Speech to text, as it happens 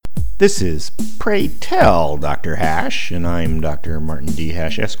This is Pray Tell Dr. Hash, and I'm Dr. Martin D.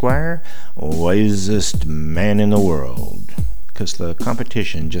 Hash, Esquire, wisest man in the world, 'cause the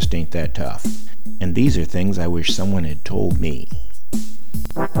competition just ain't that tough. And these are things I wish someone had told me.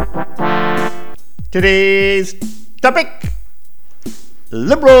 Today's topic: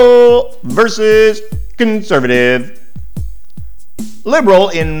 liberal versus conservative. Liberal,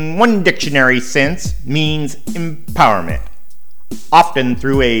 in one dictionary sense, means empowerment, often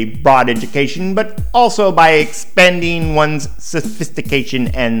through a broad education, but also by expanding one's sophistication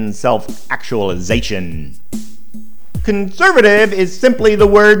and self-actualization. Conservative is simply the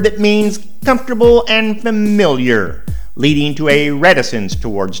word that means comfortable and familiar, leading to a reticence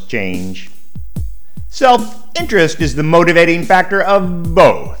towards change. Self-interest is the motivating factor of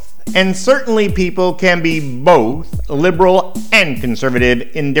both, and certainly people can be both liberal and conservative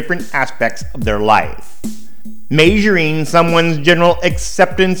in different aspects of their life. Measuring someone's general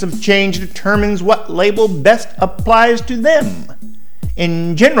acceptance of change determines what label best applies to them.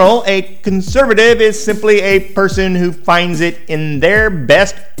 In general, a conservative is simply a person who finds it in their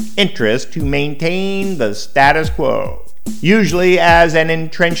best interest to maintain the status quo, usually as an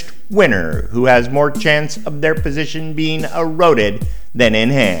entrenched winner who has more chance of their position being eroded than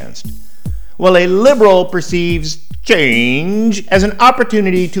enhanced. While a liberal perceives change as an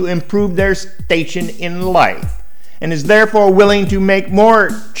opportunity to improve their station in life, and is therefore willing to make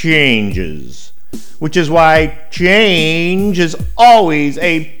more changes, which is why change is always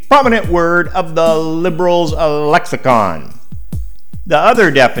a prominent word of the liberal's lexicon. The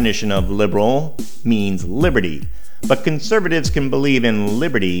other definition of liberal means liberty, but conservatives can believe in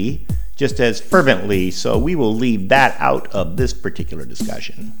liberty just as fervently, so we will leave that out of this particular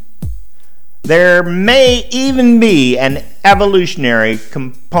discussion. There may even be an evolutionary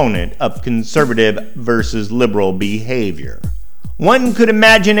component of conservative versus liberal behavior. One could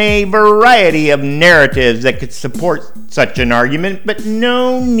imagine a variety of narratives that could support such an argument, but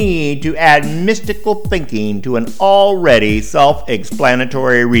no need to add mystical thinking to an already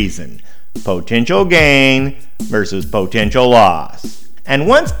self-explanatory reason: potential gain versus potential loss. And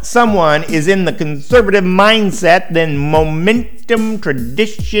once someone is in the conservative mindset, then momentum,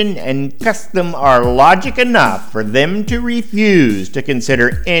 tradition, and custom are logic enough for them to refuse to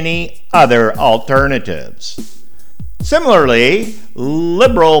consider any other alternatives. Similarly,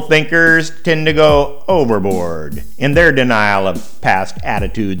 liberal thinkers tend to go overboard in their denial of past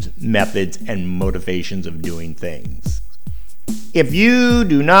attitudes, methods, and motivations of doing things. If you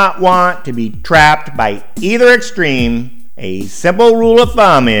do not want to be trapped by either extreme, a simple rule of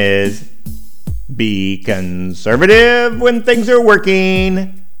thumb is: be conservative when things are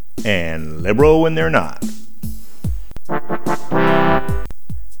working and liberal when they're not.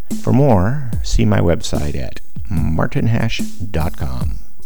 For more, see my website at martinhash.com.